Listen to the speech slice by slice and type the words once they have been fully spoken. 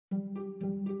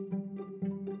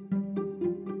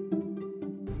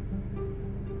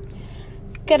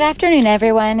Good afternoon,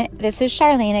 everyone. This is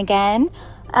Charlene again.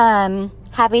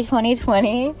 Happy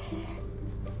 2020.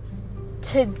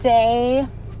 Today,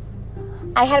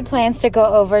 I had plans to go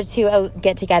over to a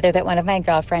get-together that one of my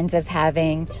girlfriends is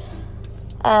having.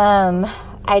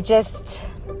 I just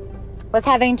was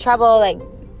having trouble,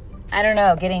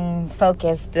 getting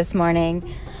focused this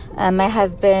morning. My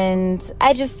husband,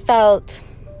 I just felt,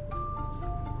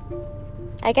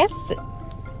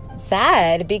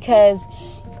 sad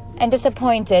and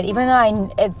disappointed, even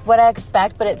though it's what I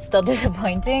expect, but it's still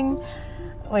disappointing,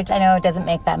 which I know doesn't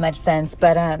make that much sense.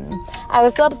 But I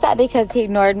was so upset because he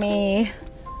ignored me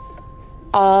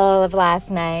all of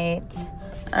last night.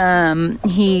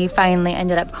 He finally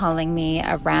ended up calling me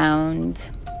around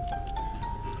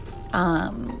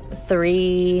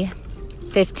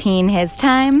 3:15 his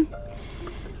time.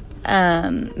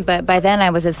 But by then I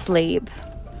was asleep.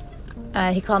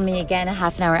 He called me again a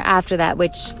half an hour after that,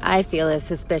 which I feel is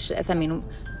suspicious. I mean,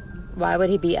 why would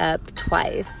he be up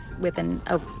twice within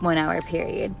a 1 hour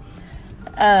period?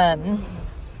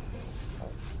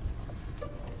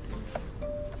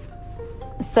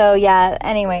 So yeah,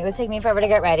 anyway, it was taking me forever to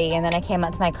get ready, and then I came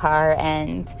out to my car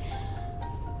and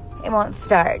it won't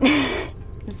start.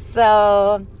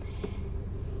 So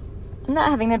I'm not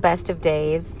having the best of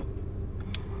days.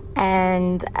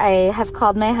 And I have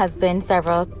called my husband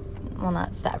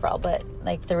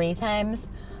three times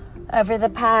over the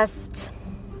past,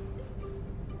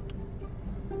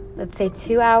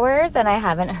 2 hours, and I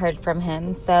haven't heard from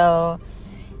him. So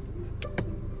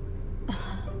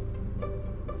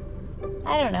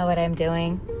I don't know what I'm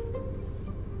doing.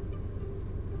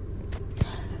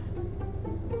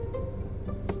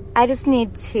 I just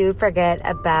need to forget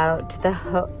about the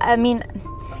hope. I mean,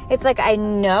 it's like I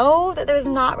know that there's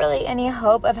not really any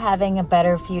hope of having a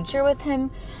better future with him,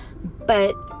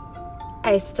 but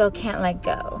I still can't let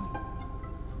go.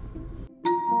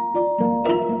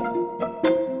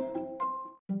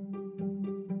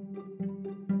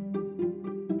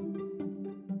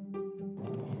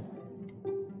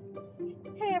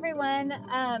 Hey everyone,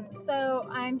 so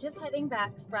I'm just heading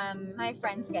back from my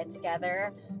friend's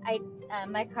get-together.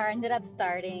 My car ended up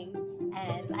starting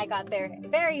and I got there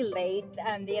very late.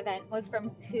 The event was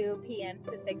from 2 p.m.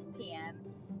 to 6 p.m.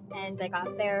 and I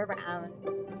got there around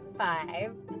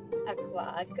 5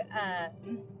 o'clock.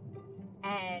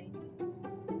 And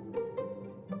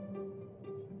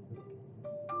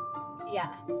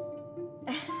yeah,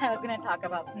 I was going to talk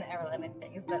about some irrelevant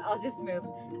things, but I'll just move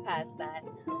past that.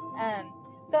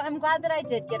 So I'm glad that I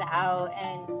did get out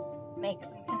and make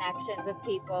some connections with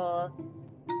people,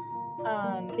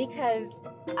 because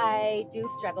I do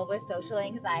struggle with social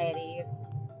anxiety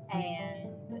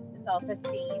and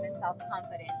self-esteem and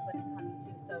self-confidence when it comes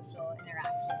to social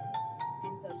interactions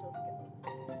and social skills.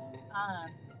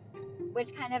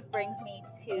 Which kind of brings me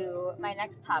to my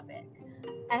next topic.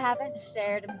 I haven't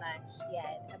shared much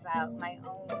yet about my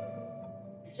own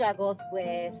struggles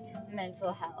with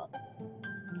mental health.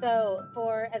 So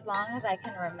for as long as I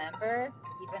can remember,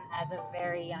 even as a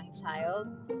very young child,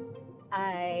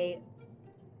 I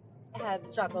have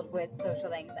struggled with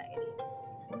social anxiety.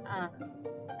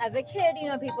 As a kid,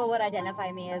 people would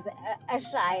identify me as a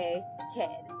shy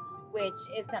kid, which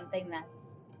is something that's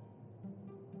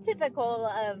typical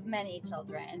of many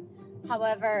children.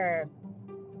 However,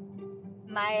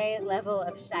 my level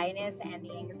of shyness and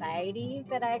the anxiety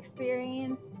that I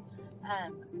experienced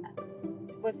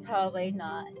was probably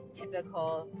not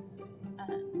typical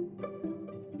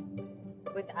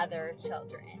with other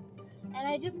children. And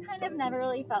I just kind of never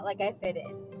really felt like I fit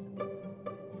in.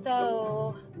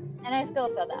 So, and I still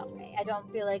feel that way. I don't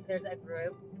feel like there's a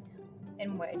group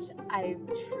in which I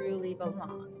truly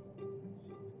belong.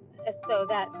 So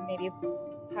that may be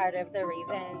part of the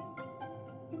reason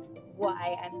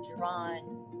why I'm drawn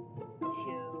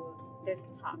to this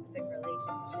toxic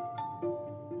relationship.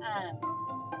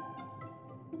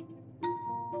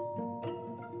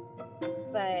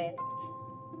 But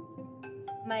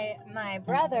my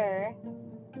brother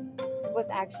was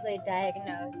actually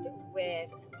diagnosed with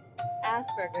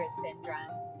Asperger's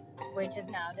syndrome, which is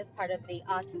now just part of the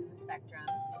autism spectrum,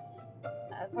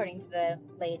 according to the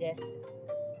latest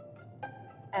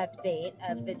update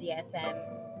of the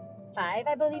DSM-5,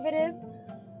 I believe it is,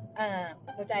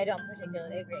 which I don't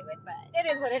particularly agree with, but it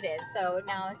is what it is. So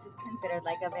now it's just considered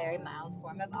like a very mild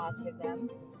form of autism.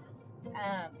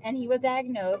 And he was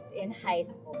diagnosed in high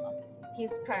school.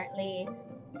 He's currently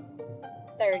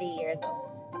 30 years old.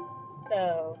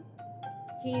 So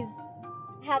he's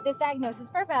had this diagnosis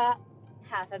for about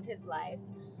half of his life.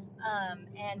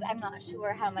 And I'm not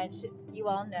sure how much you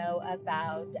all know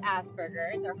about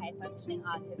Asperger's or high functioning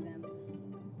autism,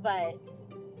 but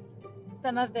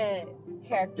some of the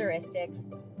characteristics,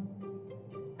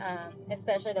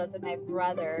 especially those that my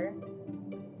brother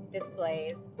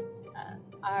displays,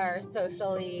 are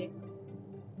social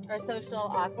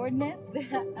awkwardness.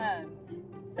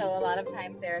 So a lot of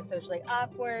times they're socially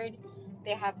awkward.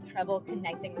 They have trouble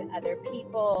connecting with other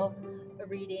people,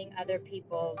 reading other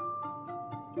people's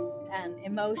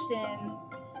emotions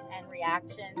and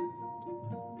reactions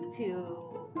to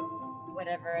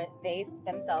whatever they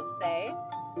themselves say.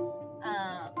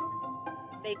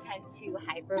 They tend to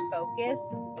hyper focus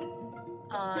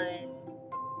on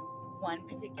one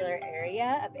particular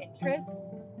area of interest.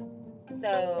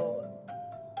 So,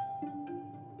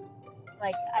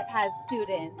 like, I've had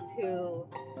students who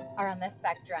are on the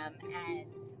spectrum, and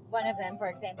one of them, for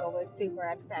example, was super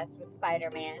obsessed with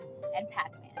Spider-Man and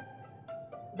Pac-Man.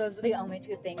 Those were the only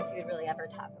two things he would really ever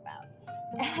talk about.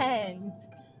 And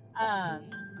I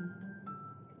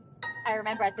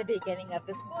remember at the beginning of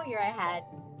the school year, I had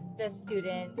the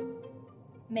students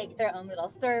make their own little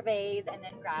surveys and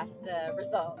then graph the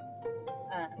results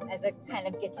as a kind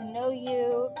of get to know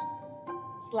you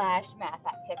 / math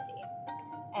activity.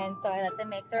 And so I let them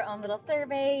make their own little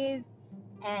surveys,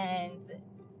 and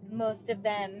most of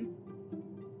them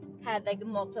had like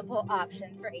multiple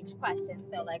options for each question.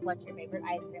 So like, what's your favorite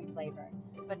ice cream flavor?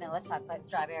 Vanilla, chocolate,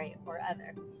 strawberry, or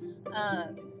other.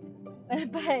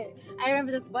 But I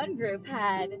remember this one group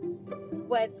had,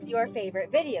 what's your favorite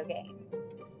video game?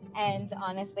 And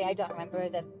honestly, I don't remember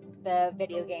the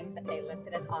video games that they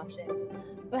listed as options.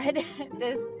 But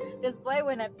this boy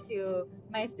went up to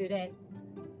my student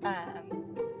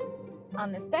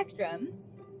on the spectrum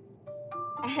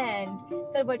and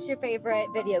said, what's your favorite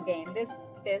video game? This,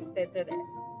 or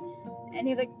this? And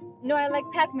he's like, no, I like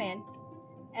Pac-Man.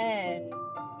 And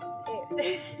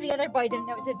the other boy didn't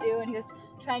know what to do, and he was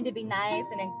trying to be nice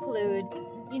and include,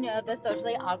 the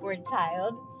socially awkward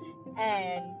child.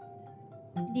 And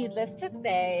needless to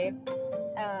say,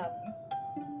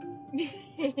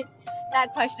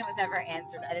 that question was never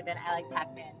answered other than I like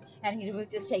Pac-Man. And he was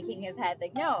just shaking his head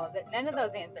like, no, none of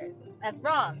those answers. That's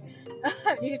wrong.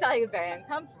 You could tell he was very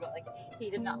uncomfortable. Like, he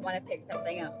did not want to pick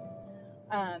something else.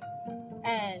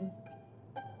 And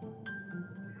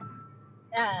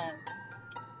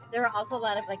there are also a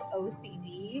lot of like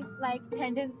OCD like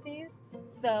tendencies.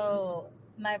 So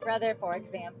my brother, for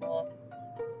example,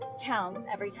 counts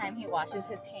every time he washes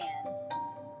his hands,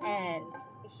 and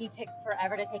he takes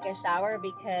forever to take a shower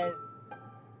because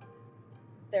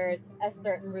there's a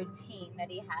certain routine that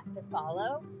he has to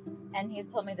follow. And he's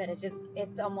told me that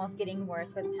it's almost getting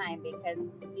worse with time because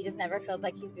he just never feels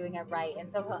like he's doing it right,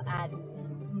 and so he'll add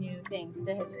new things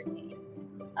to his routine.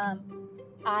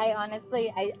 I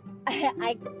honestly, I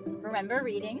remember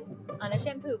reading on a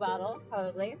shampoo bottle,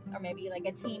 probably, or maybe like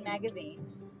a teen magazine,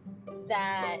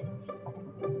 that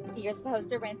you're supposed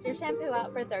to rinse your shampoo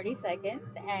out for 30 seconds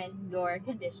and your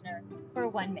conditioner for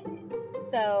 1 minute.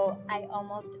 So I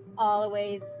almost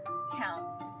always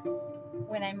count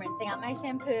when I'm rinsing out my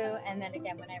shampoo, and then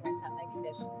again when I rinse out my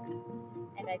conditioner.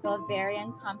 And I feel very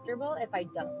uncomfortable if I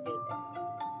don't do this.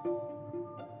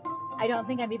 I don't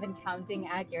think I'm even counting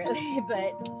accurately,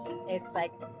 but it's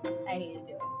like, I need to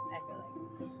do it, I feel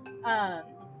like.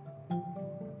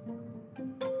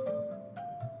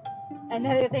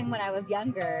 Another thing when I was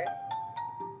younger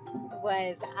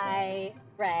was I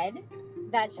read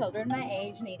that children my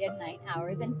age needed 9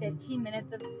 hours and 15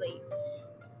 minutes of sleep.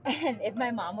 And if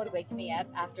my mom would wake me up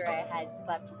after I had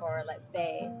slept for, let's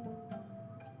say,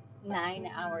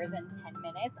 9 hours and 10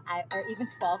 minutes, or even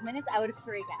 12 minutes, I would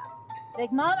freak out.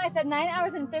 Like, Mom, I said 9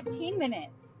 hours and 15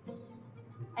 minutes.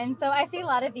 And so I see a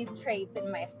lot of these traits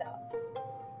in myself.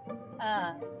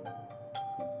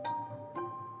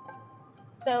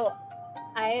 So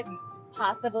I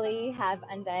possibly have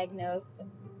undiagnosed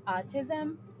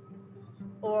autism,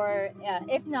 or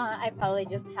if not, I probably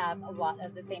just have a lot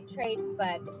of the same traits,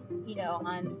 but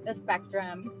on the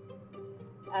spectrum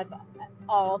of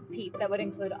all people, that would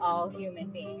include all human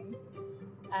beings,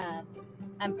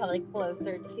 I'm probably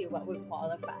closer to what would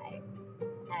qualify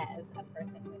as a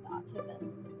person with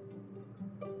autism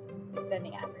than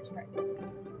the average person.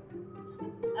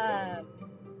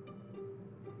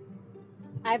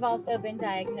 I've also been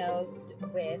diagnosed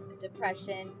with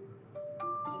depression,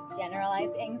 just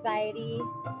generalized anxiety,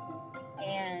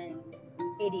 and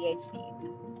ADHD.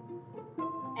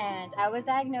 And I was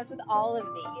diagnosed with all of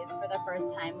these for the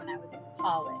first time when I was in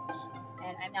college,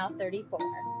 and I'm now 34.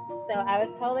 So I was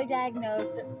probably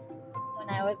diagnosed when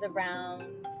I was around,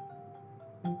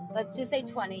 let's just say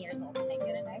 20 years old to make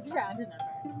it a nice round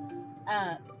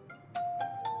number.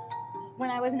 When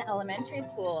I was in elementary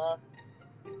school,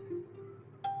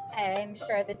 I'm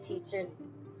sure the teachers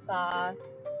saw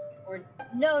or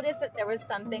noticed that there was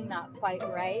something not quite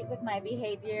right with my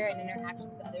behavior and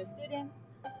interactions with other students.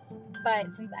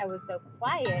 But since I was so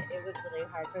quiet, it was really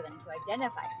hard for them to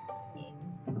identify me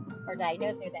or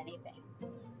diagnose me with anything.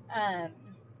 Um,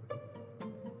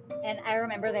 and I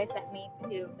remember they sent me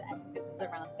to, I think this is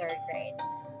around third grade.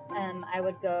 I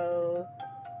would go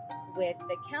with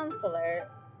the counselor.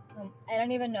 I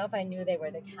don't even know if I knew they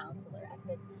were the counselor at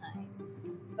this time,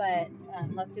 but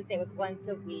let's just say it was once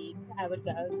a week. I would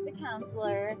go to the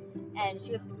counselor, and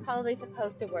she was probably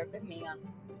supposed to work with me on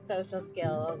social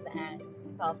skills and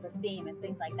self-esteem and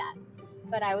things like that.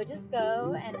 But I would just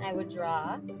go and I would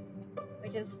draw,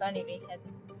 which is funny because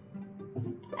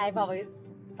I've always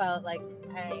felt like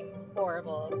I'm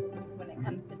horrible when it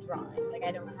comes to drawing. Like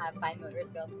I don't have fine motor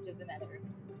skills, which is another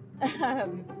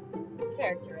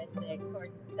characteristic or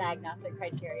diagnostic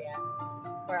criteria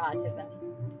for autism.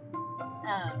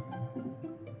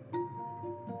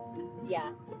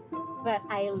 Yeah, but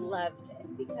I loved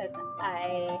it because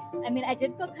I mean, I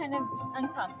did feel kind of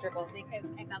uncomfortable because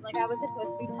I felt like I was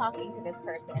supposed to be talking to this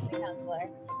person, the counselor,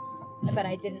 but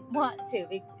I didn't want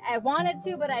to. I wanted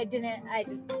to, but I didn't. I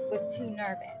just was too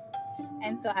nervous.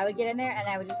 And so I would get in there and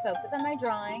I would just focus on my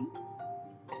drawing.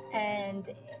 And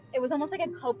it was almost like a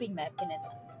coping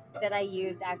mechanism that I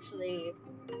used actually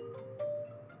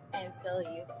and still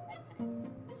use at times.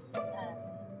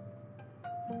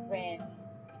 When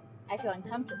I feel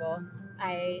uncomfortable,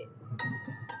 I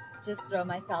just throw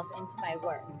myself into my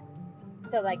work.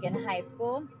 So like in high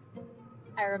school,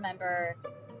 I remember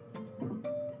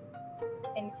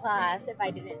in class, if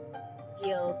I didn't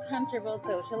feel comfortable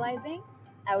socializing,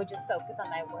 I would just focus on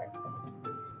my work.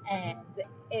 And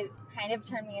it kind of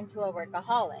turned me into a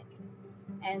workaholic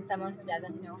and someone who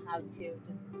doesn't know how to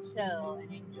just chill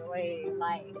and enjoy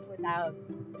life without,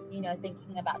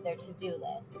 thinking about their to-do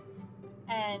list.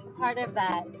 And part of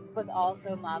that was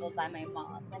also modeled by my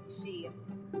mom. Like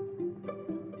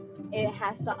it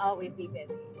has to always be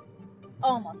busy.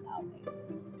 Almost always.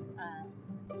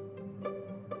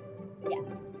 Yeah.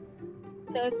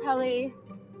 So it's probably,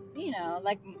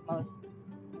 like most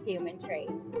human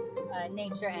traits,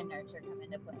 nature and nurture come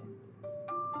into play.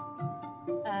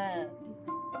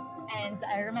 And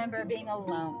I remember being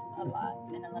alone a lot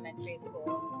in elementary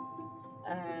school.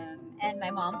 And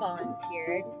my mom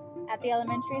volunteered at the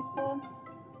elementary school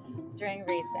during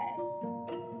recess.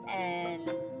 And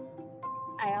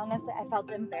I felt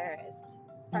embarrassed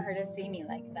for her to see me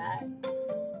like that.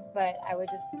 But I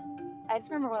just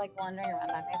remember like wandering around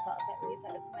by myself at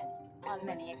recess on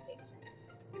many occasions.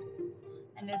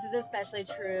 And this is especially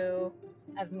true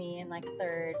of me in like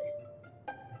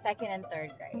second and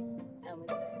third grade, I would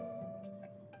say.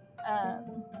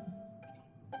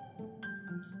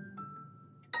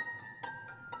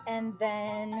 And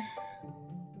then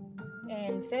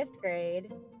in fifth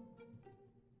grade,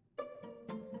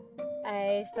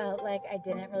 I felt like I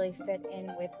didn't really fit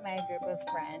in with my group of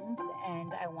friends,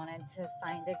 and I wanted to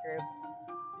find a group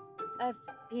of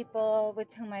people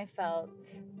with whom I felt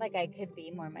like I could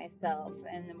be more myself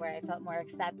and where I felt more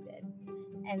accepted.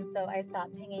 And so I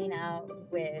stopped hanging out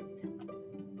with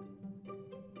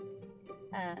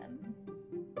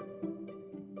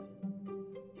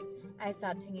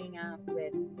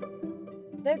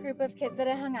the group of kids that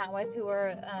I hung out with who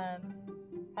were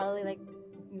probably like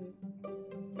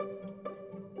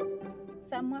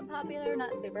somewhat popular,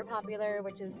 not super popular,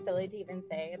 which is silly to even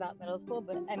say about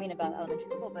about elementary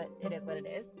school, but it is what it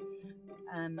is.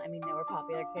 There were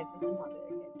popular kids and unpopular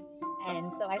kids.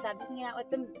 And so I stopped hanging out with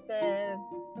the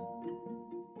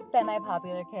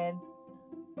semi-popular kids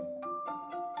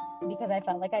because I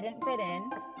felt like I didn't fit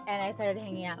in, and I started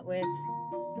hanging out with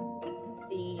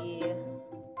the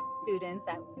students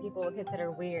that people would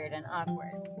consider weird and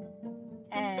awkward.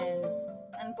 And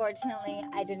unfortunately,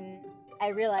 I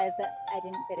realized that I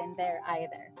didn't fit in there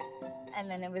either. And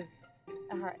then it was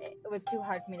too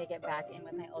hard for me to get back in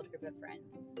with my old group of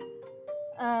friends.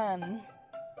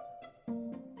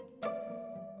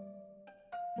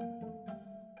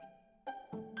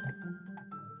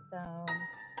 So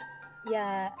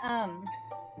yeah,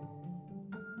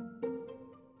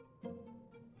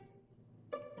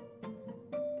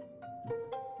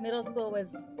 middle school was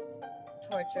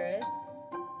torturous.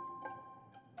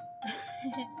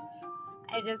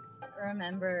 I just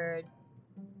remember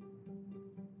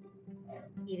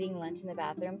eating lunch in the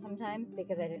bathroom sometimes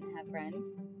because I didn't have friends.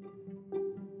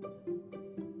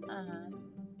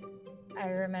 I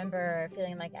remember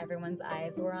feeling like everyone's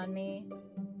eyes were on me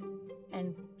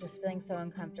and just feeling so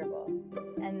uncomfortable.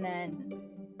 And then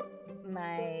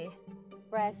my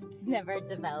breasts never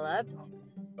developed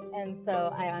And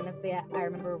so I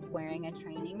remember wearing a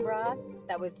training bra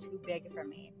that was too big for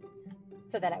me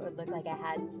so that it would look like I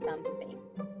had something.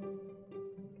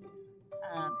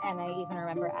 And I even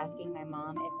remember asking my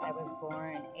mom if I was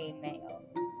born a male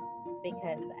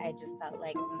because I just felt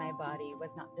like my body was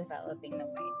not developing the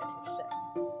way that it should.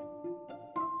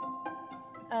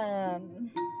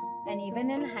 And even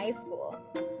in high school,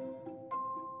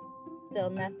 still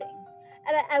nothing.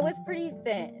 And I was pretty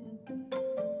thin,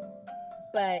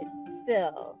 but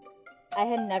still, I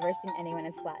had never seen anyone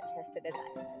as flat-chested as I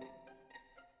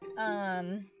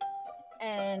was.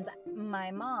 And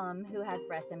my mom, who has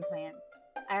breast implants,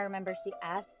 I remember she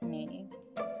asked me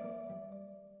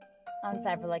on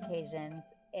several occasions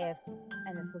and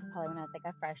this was probably when I was like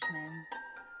a freshman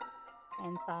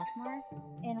and sophomore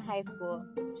in high school,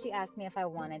 she asked me if I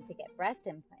wanted to get breast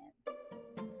implants.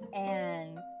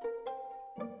 And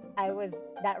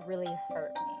that really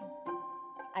hurt me.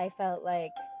 I felt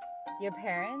like your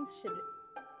parents should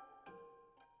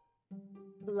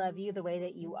love you the way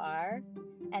that you are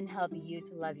and help you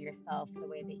to love yourself the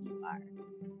way that you are.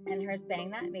 And her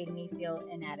saying that made me feel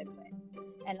inadequate.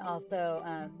 And also,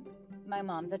 my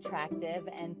mom's attractive,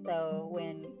 and so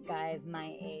when guys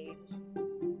my age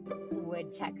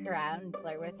would check her out and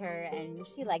flirt with her, and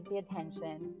she liked the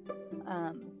attention,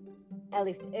 at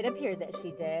least it appeared that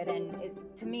she did, and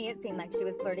to me it seemed like she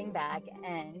was flirting back,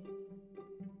 and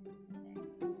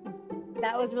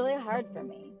that was really hard for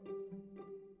me.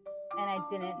 And I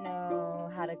didn't know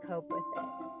how to cope with it.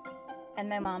 And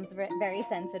my mom's very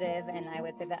sensitive, and I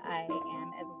would say that I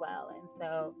am as well. And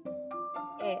so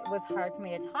it was hard for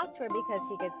me to talk to her because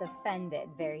she gets offended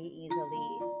very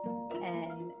easily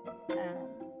and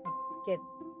gets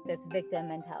this victim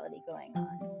mentality going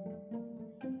on.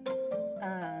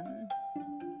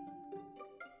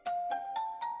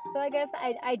 So I guess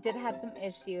I did have some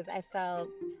issues. I felt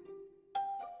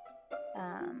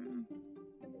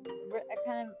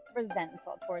kind of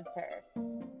resentful towards her.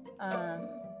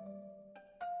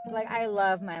 Like, I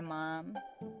love my mom,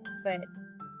 but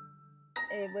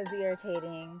it was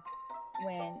irritating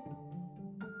when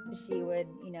she would,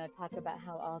 talk about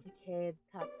how all the kids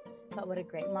talk about what a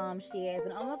great mom she is,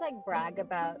 and almost like brag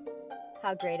about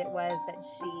how great it was that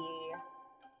she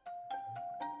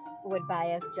would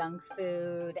buy us junk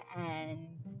food and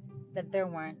that there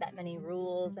weren't that many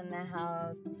rules in the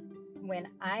house. When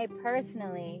I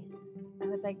personally, I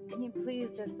was like, can you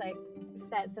please just like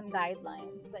set some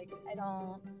guidelines? Like,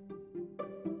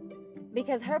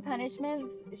 because her punishments,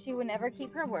 she would never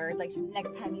keep her word. Like,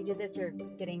 next time you do this, you're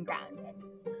getting grounded.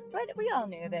 But we all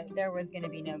knew that there was going to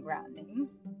be no grounding.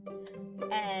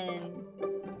 And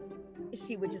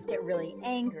she would just get really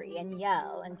angry and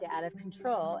yell and get out of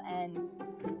control, and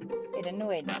it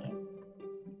annoyed me.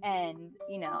 And,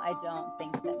 I don't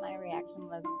think that my reaction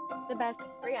was the best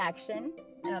reaction.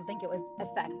 I don't think it was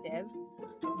effective,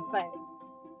 but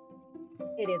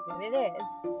it is what it is.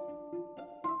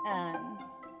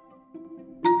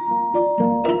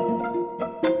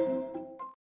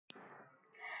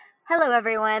 Hello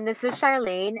everyone, this is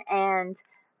Charlene, and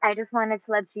I just wanted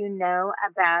to let you know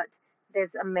about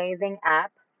this amazing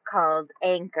app called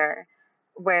Anchor,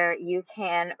 where you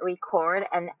can record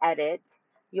and edit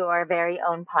your very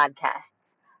own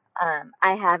podcasts.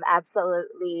 I have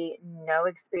absolutely no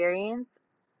experience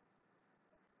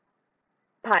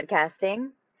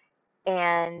podcasting,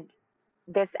 and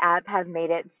this app has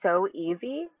made it so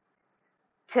easy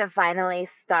to finally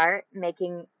start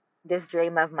making this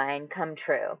dream of mine come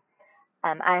true.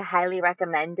 I highly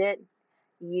recommend it.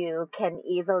 You can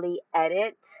easily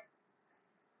edit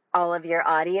all of your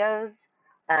audios.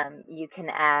 You can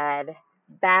add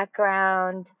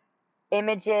background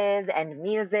images and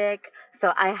music.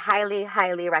 So I highly,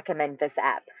 highly recommend this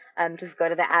app. Just go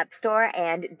to the App Store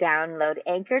and download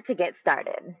Anchor to get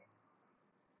started.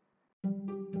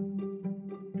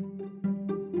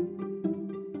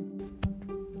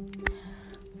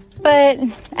 But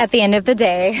at the end of the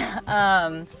day,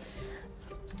 I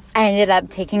ended up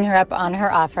taking her up on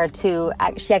her offer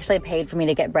she actually paid for me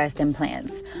to get breast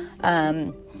implants.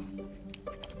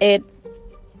 It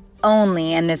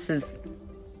only, and this is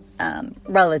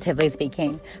relatively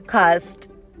speaking, cost,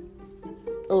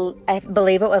 I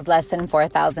believe it was less than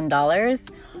 $4,000,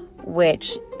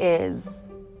 which is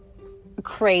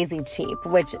crazy cheap,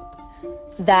 which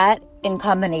that in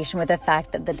combination with the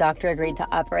fact that the doctor agreed to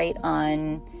operate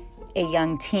on a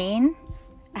young teen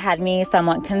had me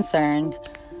somewhat concerned.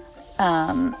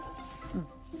 But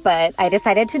I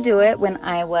decided to do it when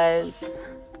I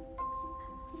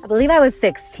believe I was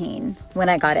 16 when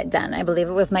I got it done. I believe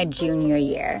it was my junior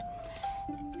year.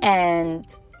 And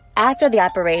after the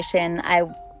operation, I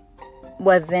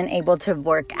wasn't able to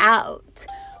work out.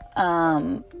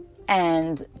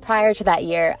 And prior to that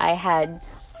year, I had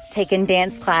taken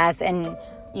dance class, and,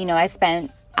 I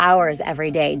spent hours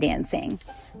every day dancing.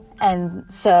 And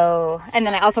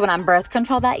then I also went on birth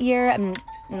control that year. I'm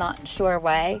not sure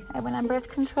why I went on birth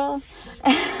control.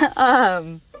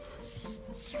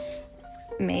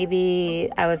 Maybe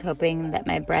I was hoping that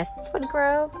my breasts would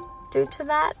grow due to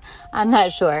that. I'm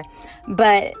not sure.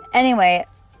 But anyway,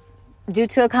 due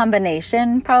to a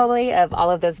combination probably of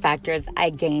all of those factors, I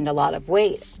gained a lot of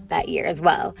weight that year as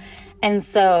well. And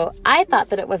so I thought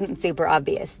that it wasn't super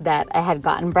obvious that I had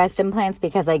gotten breast implants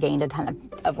because I gained a ton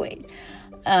of weight.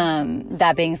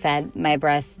 That being said, my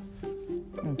breasts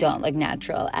don't look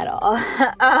natural at all.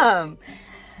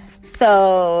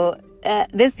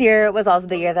 This year was also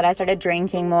the year that I started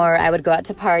drinking more. I would go out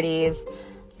to parties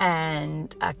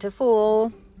and act a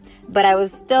fool, but I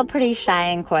was still pretty shy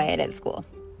and quiet at school.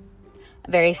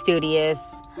 Very studious.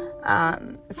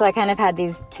 So I kind of had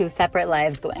these two separate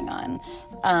lives going on.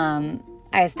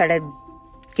 I started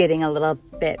getting a little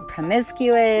bit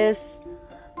promiscuous.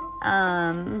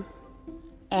 And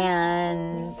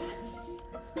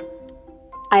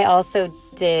I also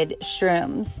did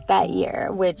shrooms that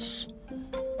year, which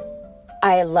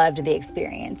I loved the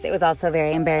experience. It was also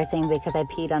very embarrassing because I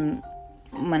peed on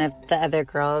one of the other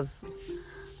girls'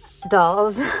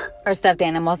 dolls or stuffed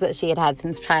animals that she had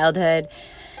since childhood.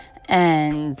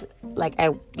 And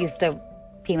I used to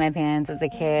pee my pants as a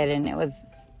kid, and it was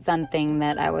something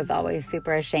that I was always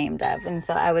super ashamed of. And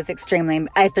so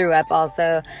I threw up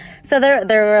also. So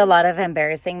there were a lot of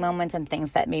embarrassing moments and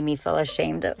things that made me feel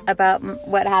ashamed about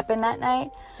what happened that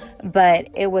night. But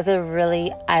it was a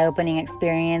really eye-opening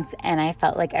experience, and I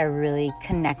felt like I really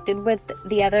connected with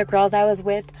the other girls I was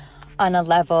with on a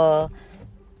level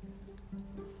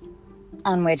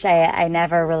on which I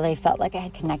never really felt like I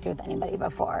had connected with anybody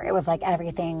before. It was like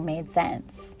everything made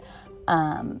sense.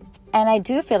 And I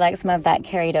do feel like some of that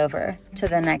carried over to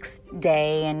the next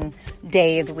day and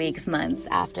days, weeks, months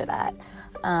after that.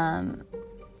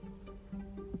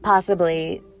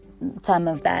 Possibly some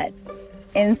of that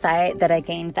insight that I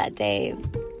gained that day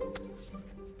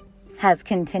has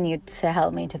continued to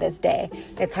help me to this day.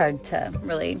 It's hard to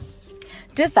really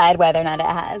decide whether or not it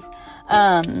has.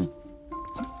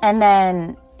 And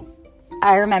then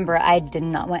I remember I did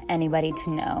not want anybody to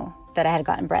know that I had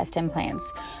gotten breast implants.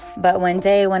 But one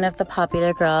day, one of the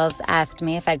popular girls asked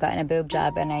me if I'd gotten a boob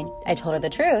job, and I told her the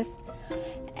truth.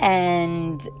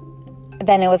 And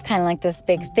then it was kind of like this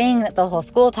big thing that the whole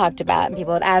school talked about, and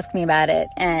people would ask me about it.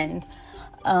 And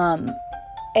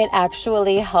it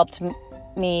actually helped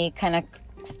me kind of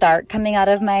start coming out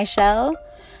of my shell.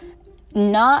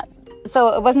 So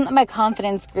it wasn't that my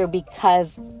confidence grew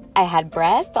because I had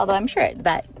breasts, although I'm sure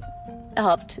that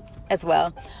helped as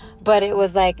well. But it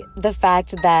was like the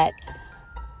fact that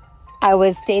I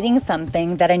was stating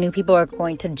something that I knew people were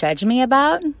going to judge me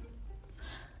about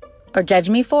or judge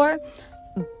me for,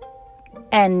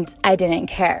 and I didn't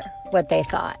care what they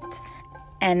thought.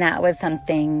 And that was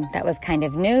something that was kind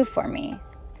of new for me.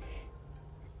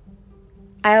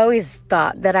 I always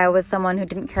thought that I was someone who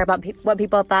didn't care about what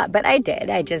people thought, but I did.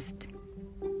 I just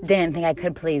didn't think I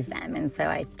could please them, and so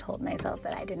I told myself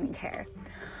that I didn't care.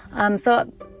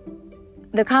 So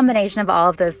the combination of all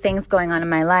of those things going on in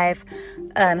my life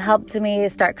helped me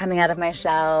start coming out of my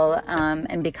shell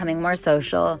and becoming more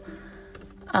social.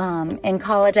 In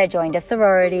college, I joined a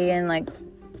sorority, and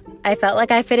I felt like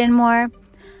I fit in more.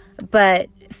 But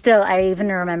still, I even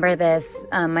remember this.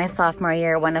 My sophomore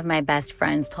year, one of my best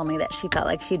friends told me that she felt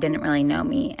like she didn't really know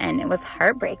me, and it was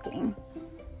heartbreaking.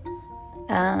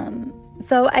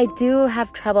 So I do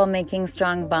have trouble making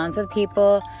strong bonds with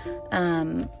people.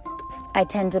 I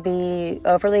tend to be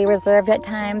overly reserved at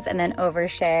times and then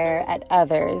overshare at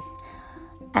others.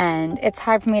 And it's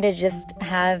hard for me to just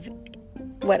have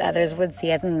what others would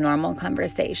see as a normal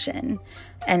conversation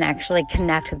and actually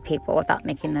connect with people without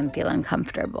making them feel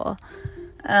uncomfortable.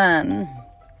 And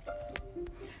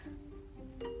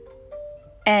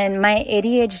my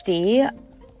ADHD,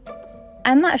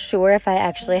 I'm not sure if I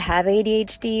actually have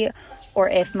ADHD or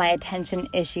if my attention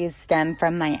issues stem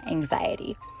from my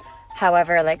anxiety.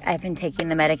 However, I've been taking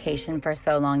the medication for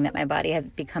so long that my body has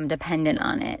become dependent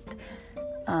on it.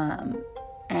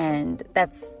 And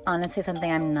that's honestly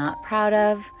something I'm not proud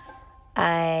of.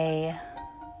 I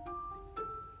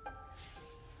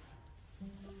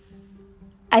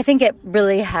think it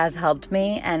really has helped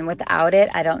me, and without it,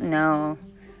 I don't know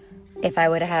if I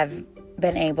would have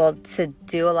been able to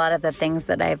do a lot of the things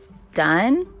that I've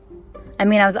done. I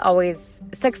mean, I was always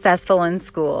successful in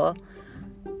school,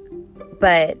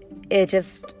 but it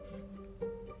just,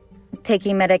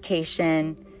 taking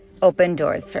medication opened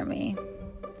doors for me.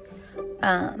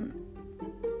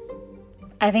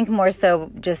 I think more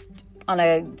so just on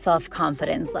a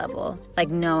self-confidence level, like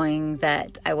knowing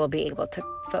that I will be able to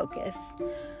focus.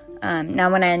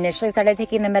 Now, when I initially started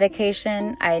taking the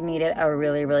medication, I needed a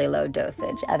really, really low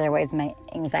dosage. Otherwise, my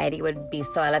anxiety would be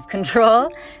so out of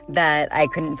control that I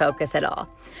couldn't focus at all.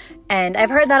 And I've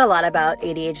heard that a lot about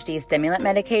ADHD stimulant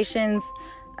medications.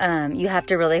 You have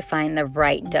to really find the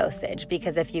right dosage,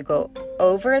 because if you go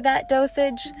over that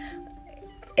dosage,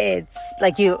 it's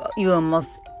like you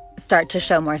almost start to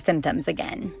show more symptoms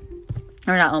again.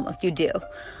 Or not almost, you do.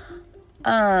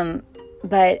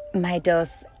 But my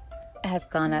dose has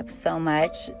gone up so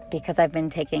much because I've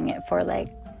been taking it for like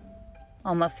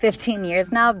almost 15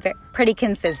 years now, pretty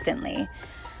consistently.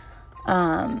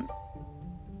 And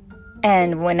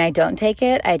when I don't take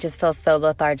it, I just feel so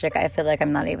lethargic. I feel like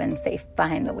I'm not even safe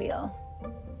behind the wheel.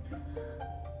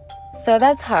 So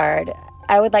that's hard.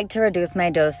 I would like to reduce my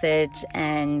dosage,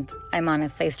 and I'm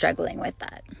honestly struggling with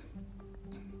that.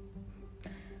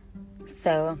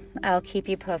 So I'll keep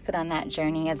you posted on that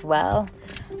journey as well.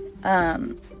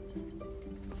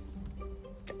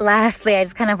 Lastly, I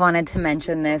just kind of wanted to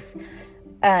mention this.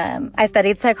 I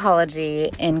studied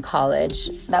psychology in college.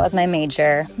 That was my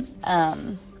major.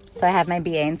 So I have my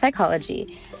BA in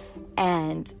psychology.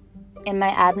 And in my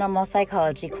abnormal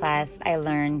psychology class, I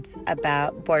learned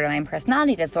about borderline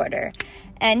personality disorder.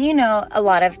 And, you know, a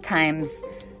lot of times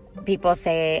people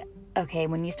say, okay,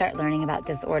 when you start learning about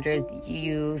disorders,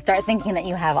 you start thinking that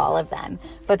you have all of them.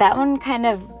 But that one kind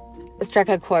of struck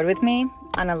a chord with me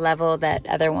on a level that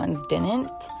other ones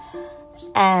didn't.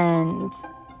 And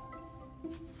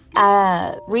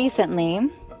recently,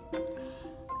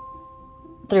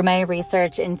 through my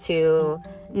research into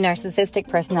narcissistic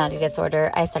personality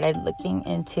disorder, I started looking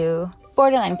into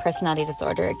borderline personality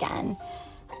disorder again.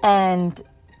 And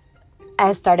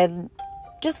I started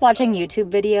just watching YouTube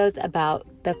videos about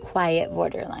the quiet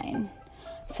borderline.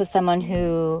 So someone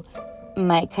who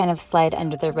might kind of slide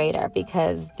under the radar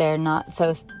because they're not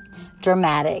so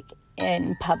dramatic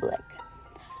in public.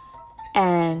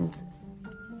 And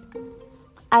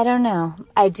I don't know.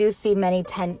 I do see many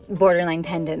borderline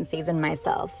tendencies in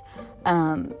myself.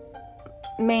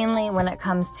 Mainly when it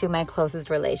comes to my closest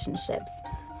relationships.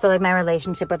 So like my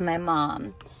relationship with my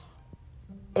mom,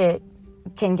 it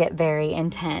can get very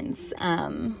intense.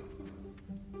 I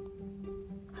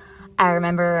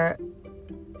remember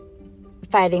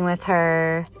fighting with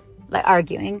her, like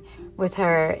arguing with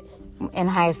her in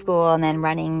high school, and then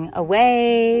running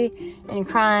away and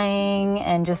crying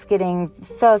and just getting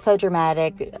so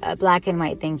dramatic, black and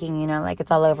white thinking, you know, like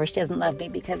it's all over. She doesn't love me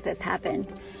because this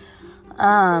happened.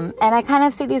 And I kind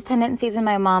of see these tendencies in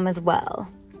my mom as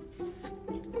well.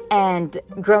 And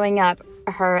growing up,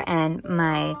 her and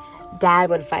my dad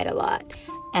would fight a lot.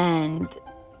 And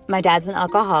my dad's an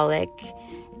alcoholic.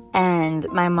 And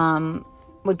my mom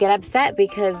would get upset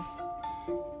because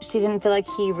she didn't feel like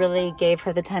he really gave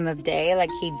her the time of day. Like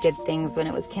he did things when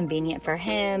it was convenient for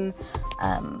him.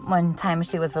 One time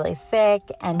she was really sick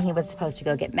and he was supposed to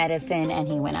go get medicine, and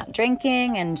he went out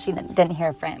drinking, and she didn't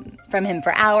hear from him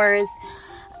for hours.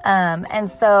 And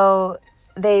so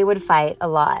they would fight a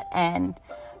lot. And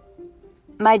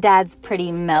my dad's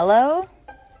pretty mellow,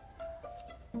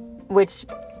 which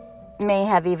may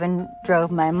have even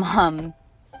drove my mom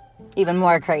even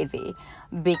more crazy,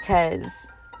 because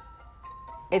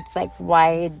it's like,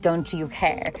 why don't you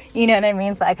care? You know what I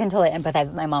mean? So I can totally empathize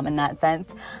with my mom in that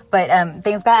sense. But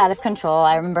things got out of control.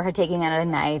 I remember her taking out a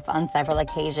knife on several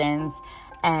occasions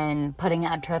and putting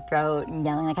it up to her throat and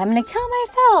yelling like, I'm going to kill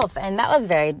myself. And that was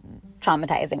very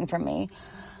traumatizing for me.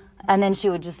 And then she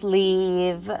would just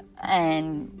leave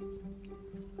and,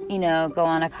 you know, go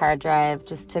on a car drive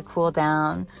just to cool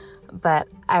down. But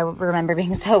I remember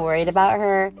being so worried about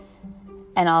her.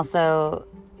 And also,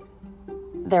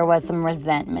 there was some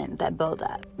resentment that built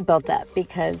up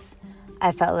because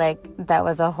I felt like that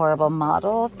was a horrible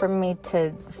model for me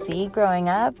to see growing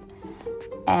up.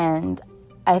 And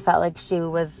I felt like she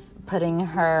was putting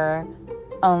her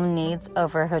own needs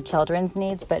over her children's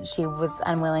needs, but she was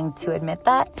unwilling to admit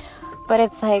that. But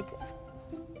it's like,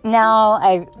 now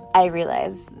I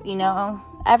realize, you know,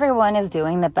 everyone is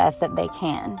doing the best that they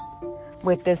can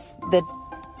with the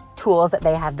tools that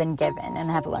they have been given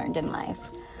and have learned in life.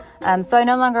 So I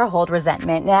no longer hold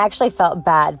resentment. And I actually felt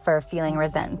bad for feeling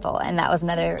resentful, and that was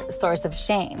another source of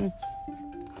shame.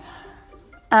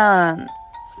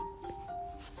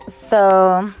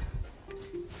 So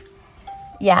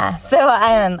yeah, so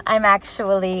I'm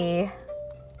actually,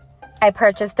 I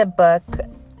purchased a book,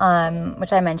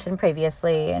 which I mentioned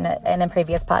previously in a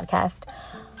previous podcast,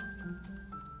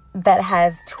 that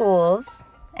has tools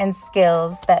and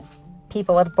skills that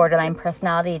people with borderline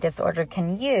personality disorder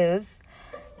can use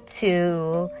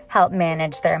to help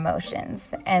manage their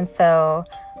emotions. And so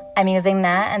I'm using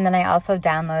that, and then I also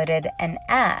downloaded an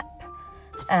app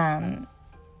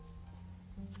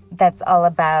that's all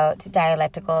about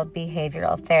dialectical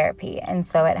behavioral therapy. And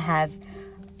so it has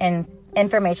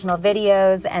informational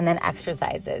videos and then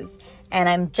exercises. And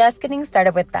I'm just getting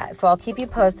started with that. So I'll keep you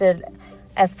posted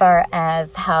as far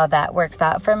as how that works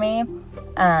out for me.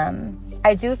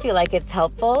 I do feel like it's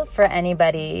helpful for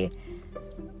anybody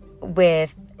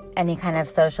with any kind of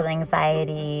social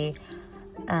anxiety,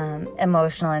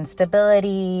 emotional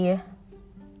instability,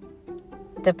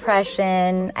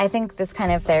 depression. I think this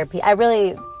kind of therapy, I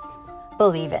really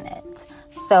believe in it.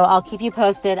 So I'll keep you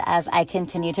posted as I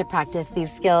continue to practice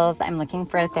these skills. I'm looking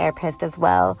for a therapist as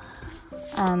well.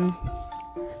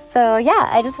 So yeah,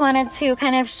 I just wanted to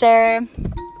kind of share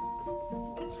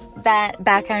that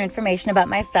background information about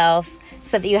myself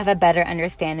so that you have a better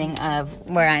understanding of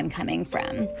where I'm coming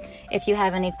from. If you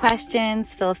have any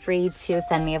questions, feel free to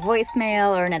send me a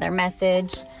voicemail or another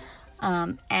message.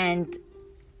 And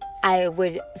I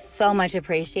would so much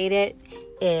appreciate it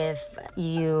if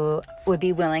you would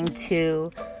be willing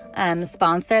to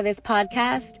sponsor this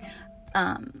podcast.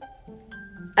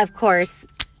 Of course,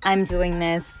 I'm doing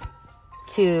this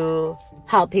to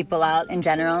help people out in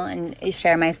general and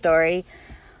share my story.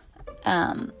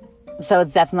 So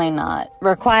it's definitely not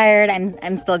required.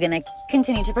 I'm still going to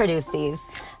continue to produce these,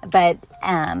 but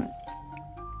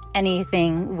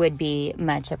anything would be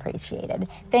much appreciated.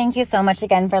 Thank you so much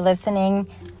again for listening.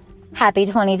 Happy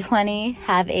 2020.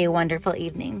 Have a wonderful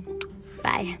evening.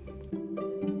 Bye.